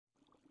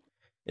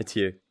It's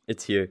here.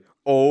 It's here.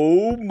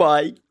 Oh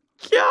my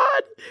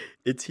god.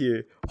 It's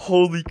here.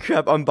 Holy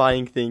crap, I'm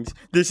buying things.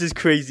 This is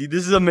crazy.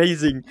 This is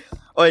amazing.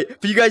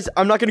 Alright, for you guys,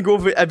 I'm not gonna go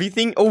over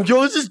everything. Oh,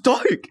 yo, this is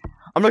dark.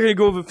 I'm not gonna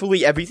go over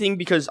fully everything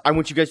because I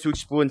want you guys to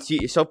explore and see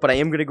it yourself, but I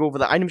am gonna go over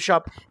the item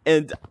shop.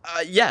 And,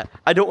 yeah,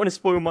 I don't want to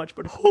spoil much,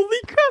 but holy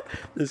crap.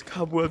 There's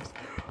cobwebs.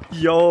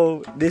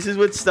 Yo, this is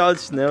what Starred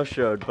Snail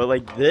showed. But,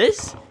 like,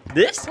 this?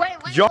 Wait,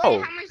 yo. Wait, how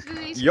much do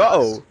these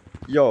cost?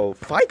 Yo,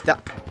 fight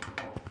that.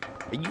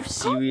 Are you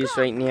serious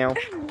right now?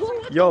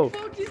 Yo,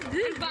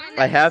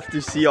 I have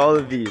to see all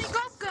of these.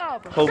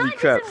 Holy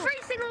crap.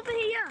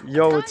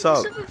 Yo, what's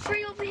up?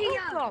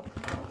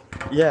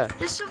 Yeah.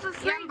 This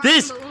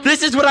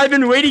is what I've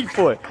been waiting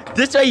for.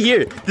 This right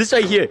here. This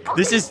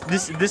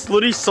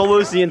literally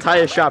solos the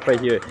entire shop right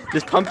here.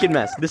 This pumpkin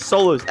mess. This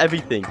solos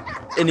everything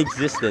in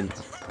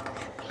existence.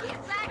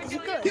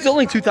 These are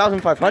only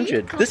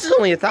 2,500. This is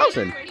only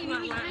 1,000.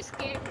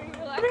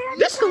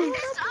 This one.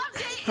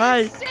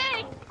 Hi.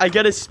 I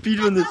gotta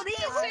speedrun this.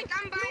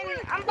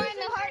 I'm buying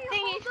the heart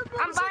thingy.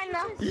 I'm buying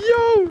the.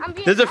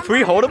 Yo, there's a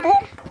free holdable?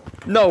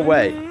 No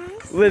way.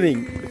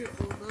 Living.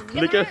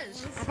 Look at.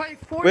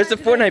 Where's the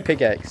Fortnite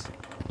pickaxe?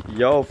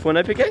 Yo,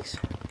 Fortnite pickaxe?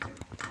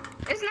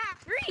 It's not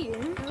free.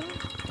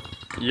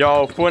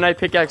 Yo, Fortnite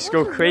pickaxe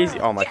go crazy.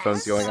 Oh, my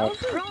phone's going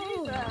off. Oh,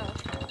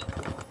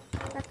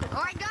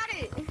 I got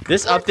it.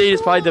 This update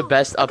is probably the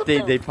best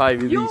update they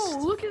probably released. Yo,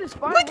 look at this.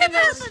 Look at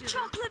this.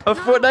 A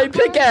Fortnite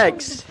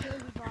pickaxe.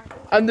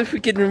 I'm the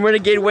freaking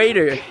renegade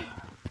waiter.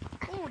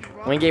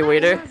 Renegade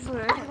waiter?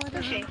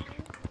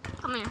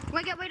 Come here.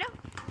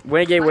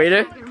 Renegade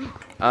waiter?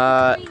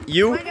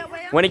 You?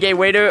 Renegade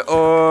waiter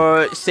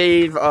or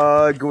save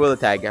Gorilla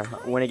Tag?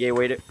 Renegade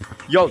waiter.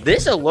 Yo,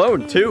 this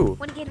alone too.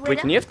 Wait,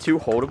 can you have 2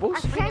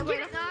 holdables?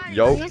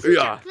 Yo,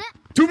 yeah.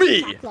 To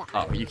me!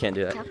 Oh, you can't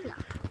do that.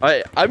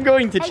 Alright, I'm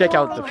going to check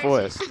out the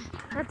forest.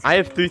 I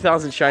have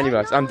 3,000 shiny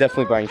rocks. I'm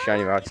definitely buying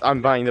shiny rocks.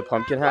 I'm buying the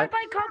pumpkin hat.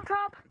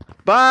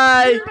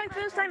 Bye! This is my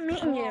first time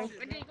meeting you.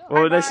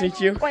 Oh, nice to meet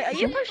you. Wait, are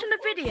you posting the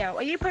video?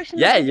 Are you posting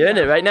Yeah, the you're in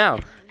it right now.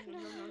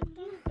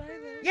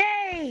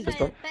 Yay! Best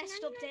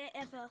update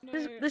ever.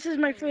 This is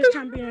my first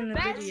time being in the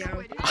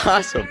video.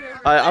 Awesome.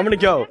 Alright, I'm gonna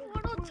go.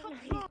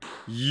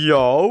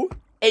 Yo,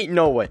 ain't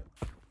no way.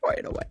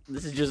 Wait, no way.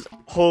 This is just,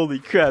 holy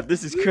crap,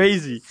 this is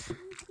crazy.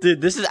 Dude,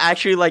 this is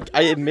actually like,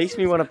 it makes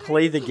me want to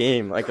play the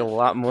game like a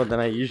lot more than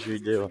I usually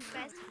do.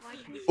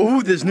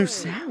 Ooh, there's new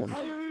sound.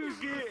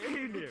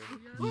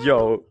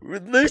 Yo,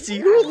 Lucy,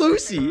 who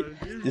Lucy?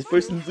 This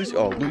person's Lucy.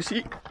 Oh,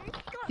 Lucy.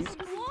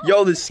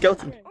 Yo, this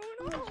skeleton.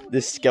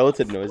 This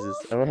skeleton noises.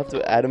 I don't have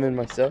to add them in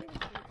myself.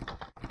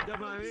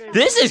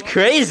 This is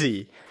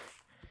crazy.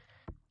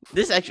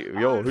 This actually,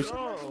 yo,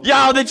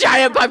 yo, the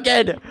giant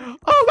pumpkin.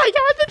 Oh my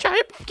god, the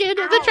giant pumpkin,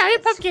 the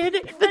giant pumpkin,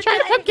 the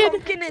giant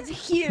pumpkin is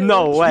huge.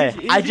 No way.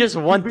 I just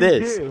want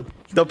this.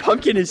 The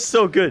pumpkin is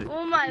so good.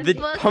 Oh my The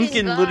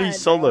pumpkin literally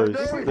solos.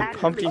 The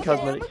pumpkin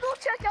cosmetic. Go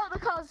check out the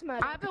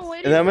cosmetic.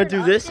 And then I'm gonna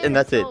do this, and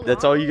that's it.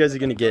 That's all you guys are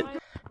gonna get.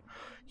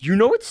 You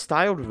know what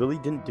Styled really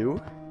didn't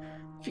do?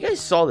 If you guys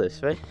saw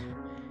this, right?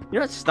 You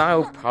know what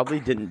Styled probably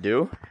didn't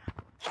do?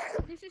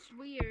 This is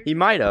weird. He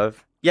might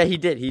have. Yeah, he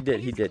did.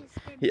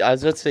 I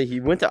was about to say,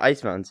 he went to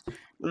Ice Mountains.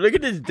 Look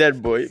at this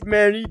dead boy.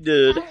 Man, he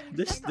did.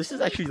 This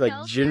is actually, like,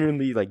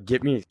 genuinely, like,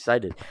 get me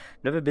excited.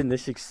 Never been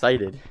this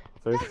excited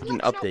for a freaking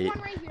update.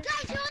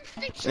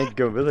 In a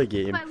Gorilla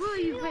game.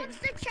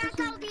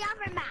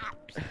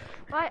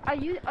 Are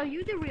you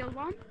the real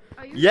one?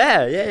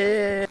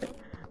 Yeah.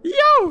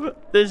 Yo,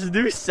 there's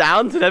new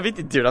sounds and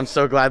everything. Dude, I'm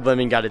so glad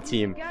Lemon got a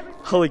team.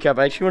 Holy crap,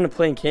 I actually want to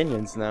play in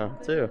canyons now,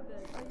 too.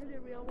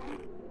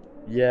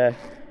 Yeah.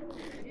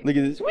 Look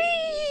at this. Whee!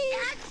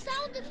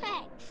 Sound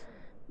effects.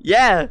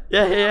 Yeah.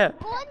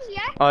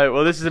 Alright,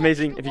 well, this is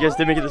amazing. If you guys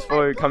did make it this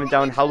far, comment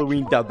down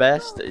Halloween the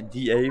best,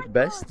 DA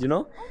best, you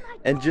know?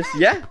 And just,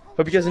 yeah,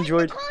 hope you guys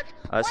enjoyed.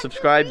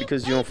 Subscribe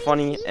because you're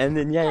funny. And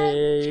then,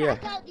 yeah.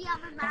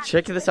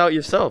 Check this out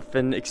yourself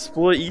and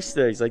explore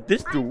Easter eggs. Like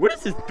this dude, what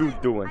is this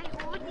dude doing?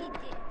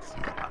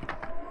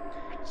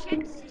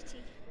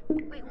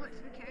 Wait, what's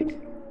the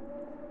code?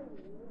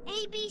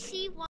 ABC1.